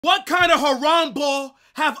What kind of haram ball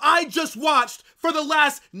have I just watched for the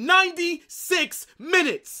last 96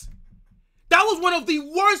 minutes? That was one of the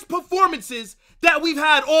worst performances that we've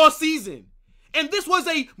had all season. And this was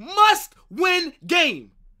a must-win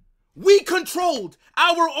game. We controlled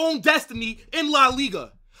our own destiny in La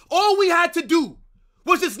Liga. All we had to do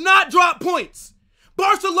was just not drop points.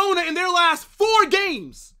 Barcelona in their last 4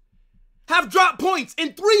 games have dropped points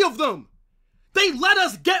in 3 of them. They let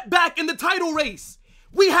us get back in the title race.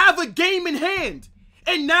 We have a game in hand.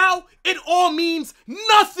 And now it all means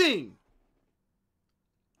nothing.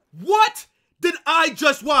 What did I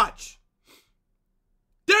just watch?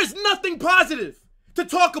 There's nothing positive to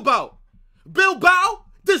talk about. Bilbao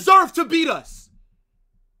deserved to beat us.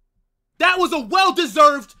 That was a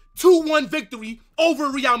well-deserved 2-1 victory over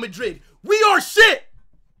Real Madrid. We are shit.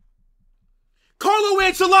 Carlo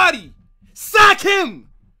Ancelotti, sack him.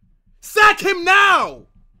 Sack him now.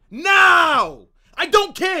 Now. I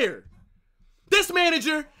don't care. This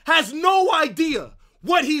manager has no idea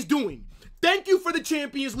what he's doing. Thank you for the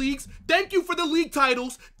Champions Leagues. Thank you for the league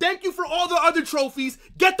titles. Thank you for all the other trophies.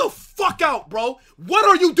 Get the fuck out, bro. What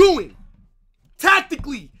are you doing?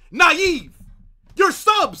 Tactically, naive. Your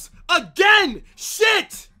subs, again,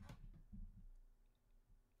 shit.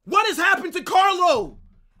 What has happened to Carlo?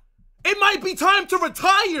 It might be time to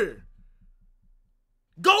retire.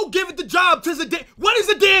 Go give it the job to Zidane. What is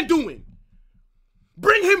Zidane doing?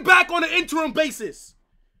 Bring him back on an interim basis.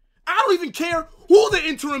 I don't even care who the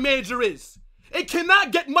interim manager is. It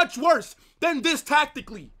cannot get much worse than this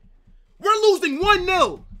tactically. We're losing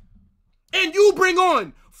 1-0. And you bring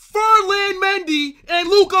on Ferland Mendy and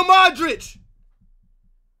Luka Modric.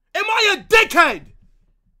 Am I a dickhead?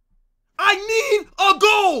 I need a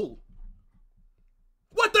goal.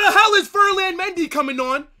 What the hell is Ferland Mendy coming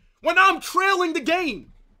on when I'm trailing the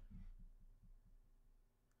game?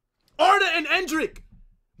 Arda and Endrick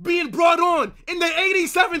being brought on in the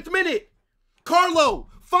 87th minute. Carlo,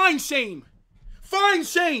 find shame. Find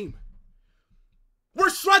shame. We're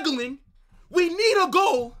struggling. We need a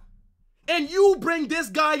goal. And you bring this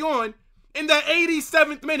guy on in the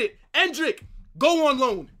 87th minute. Endrick, go on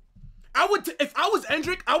loan. If I was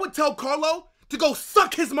Endrick, I would tell Carlo to go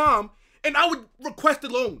suck his mom and I would request a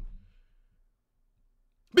loan.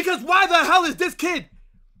 Because why the hell is this kid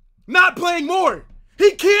not playing more?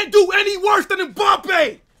 He can't do any worse than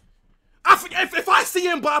Mbappe. If I see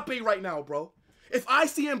Mbappe right now, bro. If I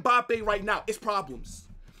see Mbappe right now, it's problems.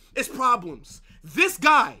 It's problems. This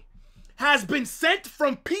guy has been sent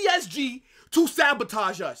from PSG to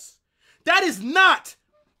sabotage us. That is not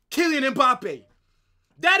Kylian Mbappe.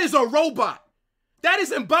 That is a robot. That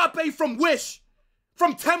is Mbappe from Wish,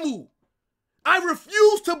 from Temu. I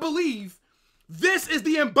refuse to believe this is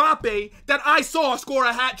the Mbappe that I saw score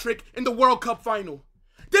a hat trick in the World Cup final.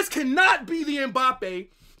 This cannot be the Mbappe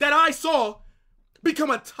that I saw become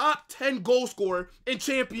a top 10 goal scorer in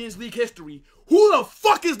Champions League history. Who the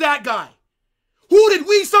fuck is that guy? Who did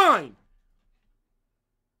we sign?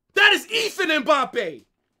 That is Ethan Mbappe.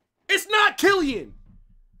 It's not Kylian.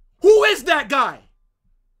 Who is that guy?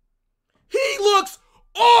 He looks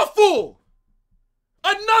awful.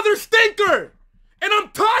 Another stinker. And I'm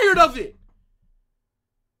tired of it.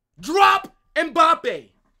 Drop Mbappe.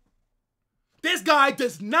 This guy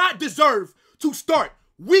does not deserve to start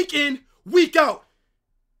week in, week out.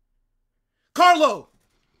 Carlo,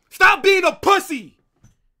 stop being a pussy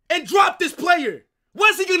and drop this player.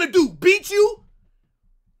 What's he gonna do? Beat you?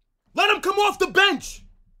 Let him come off the bench.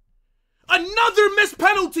 Another missed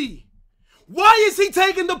penalty. Why is he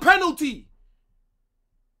taking the penalty?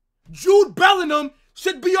 Jude Bellingham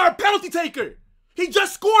should be our penalty taker. He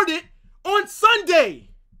just scored it on Sunday.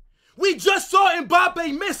 We just saw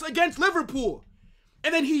Mbappe miss against Liverpool.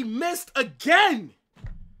 And then he missed again.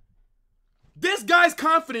 This guy's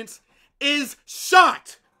confidence is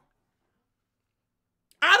shot.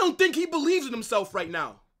 I don't think he believes in himself right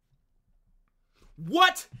now.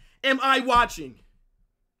 What am I watching?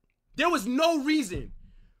 There was no reason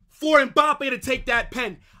for Mbappe to take that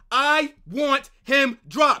pen. I want him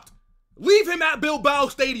dropped. Leave him at Bilbao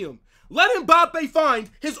Stadium. Let Mbappe find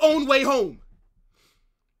his own way home.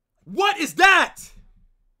 What is that?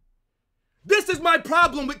 This is my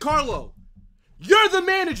problem with Carlo. You're the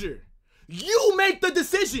manager. You make the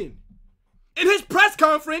decision. In his press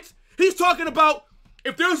conference, he's talking about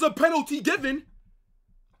if there's a penalty given,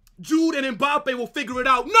 Jude and Mbappe will figure it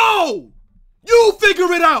out. No! You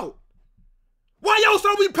figure it out! Why else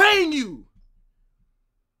are we paying you?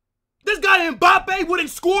 This guy Mbappe wouldn't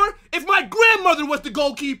score if my grandmother was the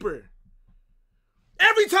goalkeeper.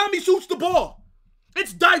 Every time he shoots the ball,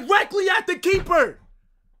 it's directly at the keeper.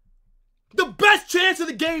 The best chance of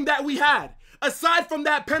the game that we had aside from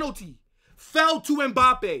that penalty, fell to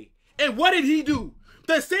Mbappe. And what did he do?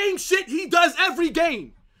 The same shit he does every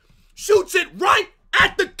game. Shoots it right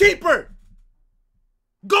at the keeper.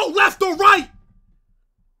 Go left or right.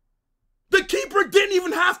 The keeper didn't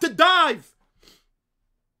even have to dive.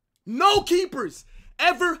 No keepers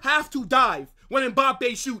ever have to dive when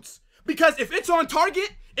Mbappe shoots. Because if it's on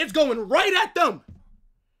target, it's going right at them.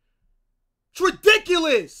 It's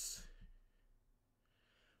ridiculous.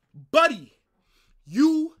 Buddy,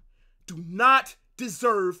 you do not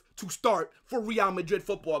deserve to start for Real Madrid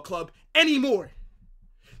Football Club anymore.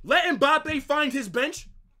 Let Mbappe find his bench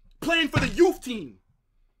playing for the youth team.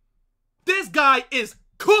 This guy is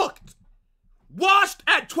cooked. Washed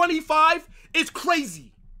at 25 is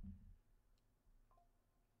crazy.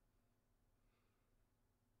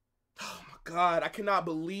 Oh my God, I cannot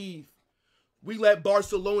believe we let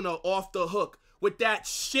Barcelona off the hook with that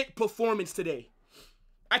shit performance today.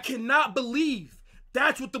 I cannot believe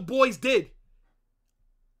that's what the boys did.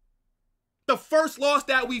 The first loss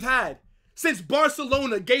that we've had since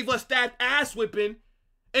Barcelona gave us that ass whipping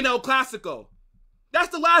in El Clasico. That's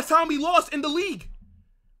the last time we lost in the league.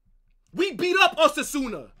 We beat up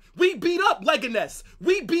Osasuna. We beat up Leganés.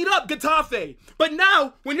 We beat up Getafe. But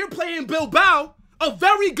now, when you're playing Bilbao, a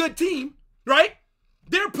very good team, right?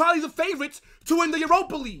 They're probably the favorites to win the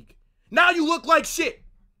Europa League. Now you look like shit.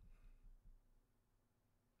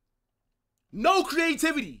 No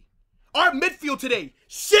creativity. Our midfield today,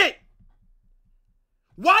 shit.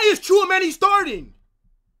 Why is Tchouaméni starting?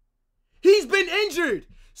 He's been injured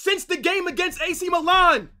since the game against AC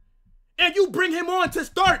Milan. And you bring him on to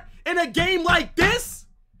start in a game like this?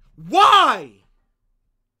 Why?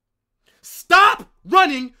 Stop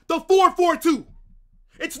running the 4-4-2.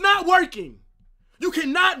 It's not working. You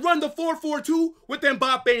cannot run the 4-4-2 with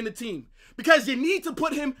Mbappe in the team because you need to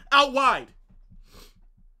put him out wide.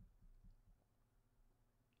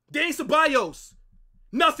 Dani Ceballos,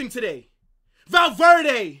 nothing today.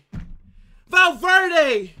 Valverde,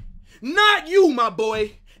 not you, my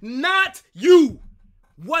boy, not you.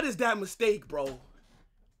 What is that mistake, bro?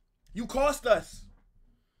 You cost us.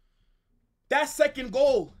 That second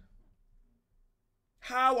goal.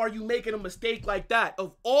 How are you making a mistake like that?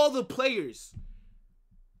 Of all the players,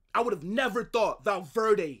 I would have never thought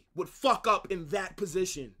Valverde would fuck up in that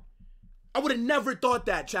position. I would have never thought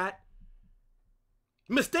that, chat.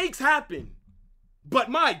 Mistakes happen. But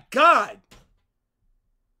my God.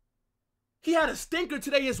 He had a stinker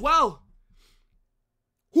today as well.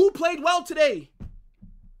 Who played well today?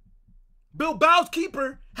 Bilbao's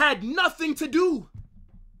keeper had nothing to do.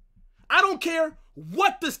 I don't care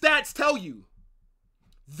what the stats tell you.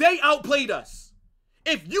 They outplayed us.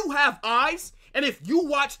 If you have eyes and if you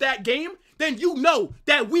watch that game, then you know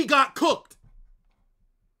that we got cooked.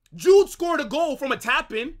 Jude scored a goal from a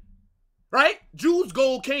tap-in, right? Jude's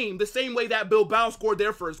goal came the same way that Bilbao scored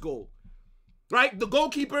their first goal, right? The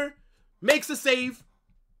goalkeeper makes a save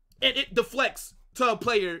and it deflects to a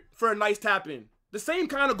player for a nice tap-in. The same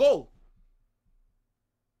kind of goal.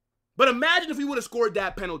 But imagine if we would have scored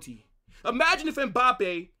that penalty. Imagine if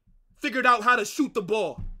Mbappe figured out how to shoot the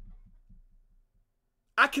ball.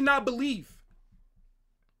 I cannot believe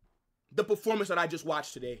the performance that I just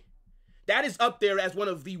watched today. That is up there as one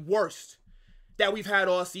of the worst that we've had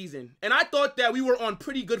all season. And I thought that we were on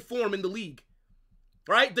pretty good form in the league,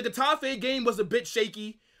 right? The Getafe game was a bit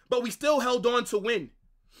shaky, but we still held on to win,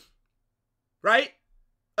 right?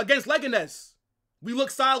 Against Leganés, we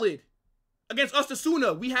looked solid. Against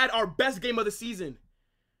Osasuna, we had our best game of the season.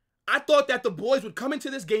 I thought that the boys would come into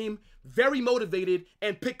this game very motivated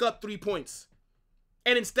and pick up 3 points.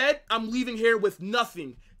 And instead, I'm leaving here with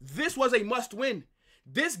nothing. This was a must-win.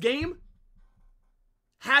 This game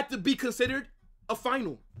had to be considered a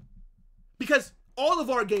final. Because all of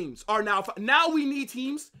our games are now we need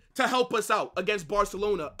teams to help us out against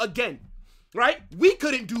Barcelona again. Right? We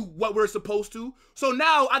couldn't do what we're supposed to. So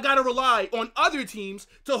now I got to rely on other teams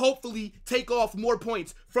to hopefully take off more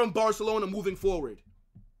points from Barcelona moving forward.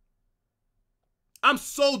 I'm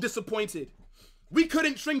so disappointed. We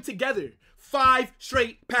couldn't string together 5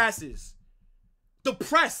 straight passes. The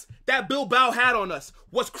press that Bilbao had on us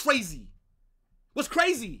was crazy.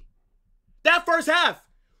 That first half,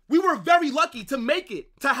 we were very lucky to make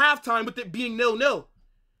it to halftime with it being 0-0.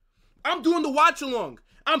 I'm doing the watch along.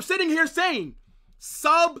 I'm sitting here saying,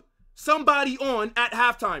 sub somebody on at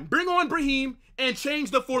halftime. Bring on Brahim and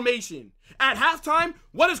change the formation. At halftime,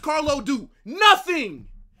 what does Carlo do? Nothing.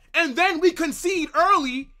 And then we concede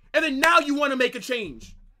early, and then now you want to make a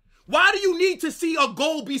change. Why do you need to see a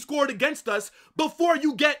goal be scored against us before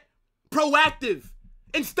you get proactive?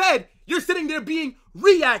 Instead, you're sitting there being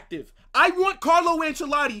reactive. I want Carlo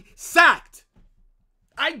Ancelotti sacked.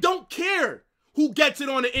 I don't care who gets it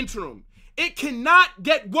on the interim. It cannot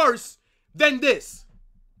get worse than this.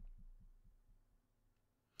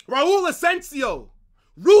 Raul Asensio,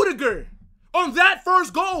 Rudiger, on that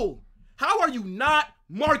first goal. How are you not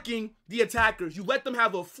marking the attackers? You let them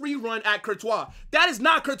have a free run at Courtois. That is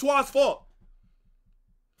not Courtois' fault.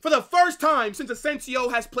 For the first time since Asensio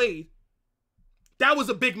has played, that was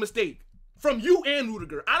a big mistake. From you and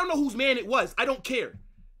Rudiger. I don't know whose man it was. I don't care.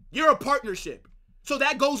 You're a partnership. So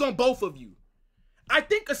that goes on both of you. I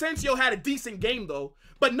think Asensio had a decent game though.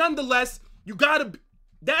 But nonetheless, you gotta...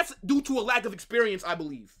 That's due to a lack of experience, I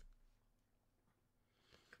believe.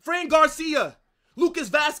 Fran Garcia, Lucas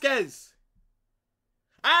Vazquez.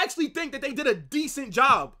 I actually think that they did a decent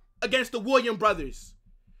job against the William brothers.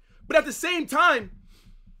 But at the same time,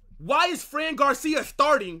 why is Fran Garcia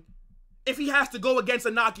starting if he has to go against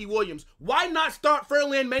Inaki Williams? Why not start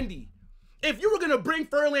Ferland Mendy? If you were going to bring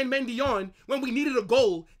Ferland Mendy on when we needed a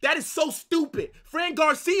goal, that is so stupid. Fran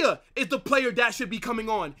Garcia is the player that should be coming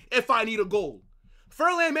on if I need a goal.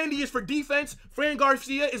 Ferland Mendy is for defense. Fran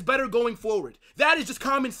Garcia is better going forward. That is just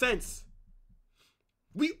common sense.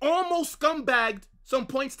 We almost scumbagged some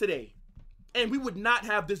points today, and we would not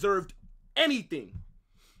have deserved anything.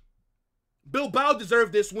 Bilbao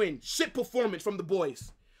deserved this win. Shit performance from the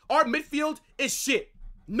boys. Our midfield is shit.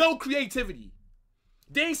 No creativity.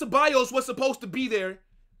 Dani Ceballos was supposed to be there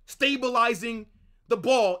stabilizing the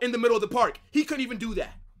ball in the middle of the park. He couldn't even do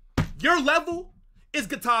that. Your level is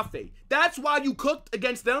Getafe. That's why you cooked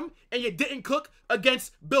against them and you didn't cook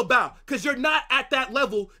against Bilbao. Because you're not at that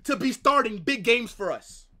level to be starting big games for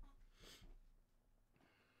us.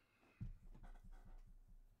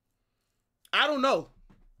 I don't know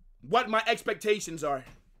what my expectations are.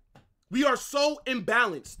 We are so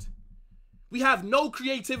imbalanced. We have no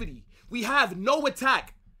creativity. We have no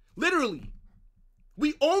attack. Literally.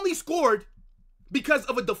 We only scored because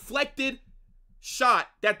of a deflected shot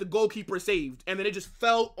that the goalkeeper saved, and then it just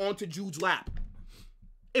fell onto Jude's lap.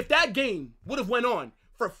 If that game would have went on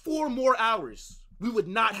for 4 more hours, we would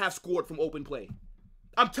not have scored from open play.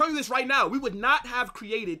 I'm telling you this right now. We would not have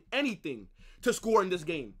created anything to score in this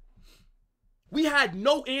game. We had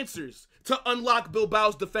no answers to unlock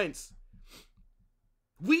Bilbao's defense.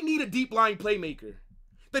 We need a deep-lying playmaker.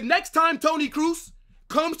 The next time Toni Kroos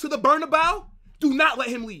comes to the Bernabeu, do not let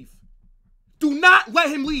him leave. Do not let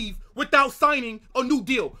him leave without signing a new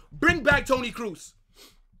deal. Bring back Toni Kroos.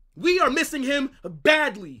 We are missing him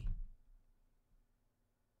badly.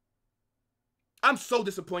 I'm so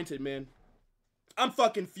disappointed, man. I'm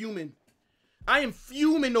fucking fuming. I am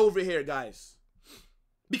fuming over here, guys.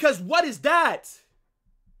 Because what is that?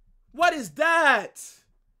 What is that?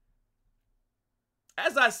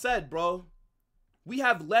 As I said, bro, we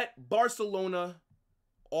have let Barcelona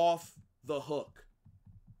off the hook.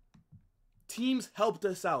 Teams helped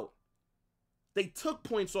us out. They took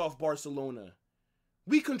points off Barcelona.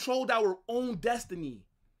 We controlled our own destiny.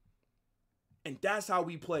 And that's how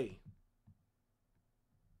we play.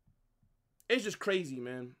 It's just crazy,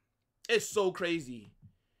 man. It's so crazy.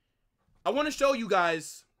 I want to show you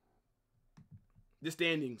guys the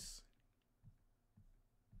standings.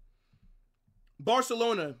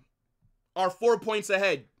 Barcelona are 4 points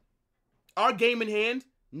ahead. Our game in hand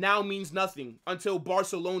now means nothing until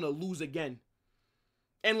Barcelona lose again.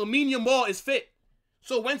 And Lamine Yamal is fit.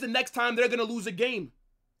 So when's the next time they're going to lose a game?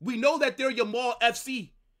 We know that they're Yamal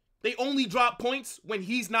FC. They only drop points when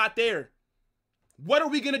he's not there. What are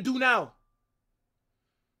we going to do now?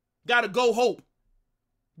 Gotta go hope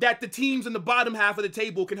that the teams in the bottom half of the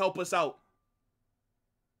table can help us out.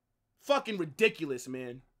 Fucking ridiculous,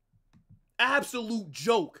 man. Absolute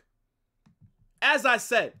joke. As I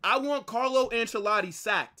said, I want Carlo Ancelotti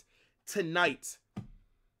sacked tonight.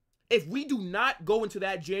 If we do not go into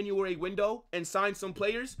that January window and sign some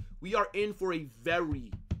players, we are in for a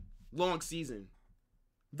very long season.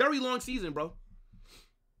 Very long season, bro.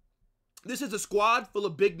 This is a squad full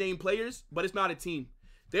of big-name players, but it's not a team.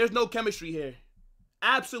 There's no chemistry here.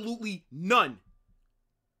 Absolutely none.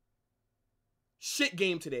 Shit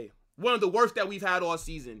game today. One of the worst that we've had all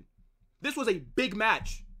season. This was a big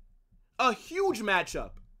match. A huge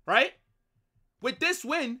matchup, right? With this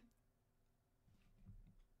win,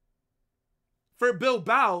 for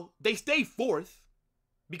Bilbao, they stay 4th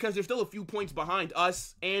because they're still a few points behind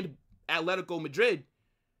us and Atletico Madrid.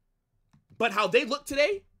 But how they look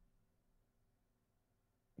today,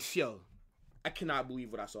 yo, I cannot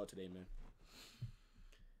believe what I saw today, man.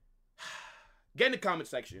 Get in the comment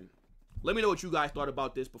section. Let me know what you guys thought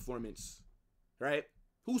about this performance, right?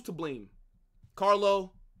 Who's to blame?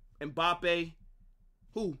 Carlo, Mbappe,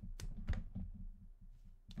 who?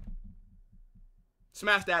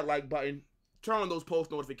 Smash that like button. Turn on those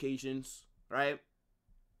post notifications, right?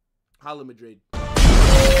 Holla Madrid.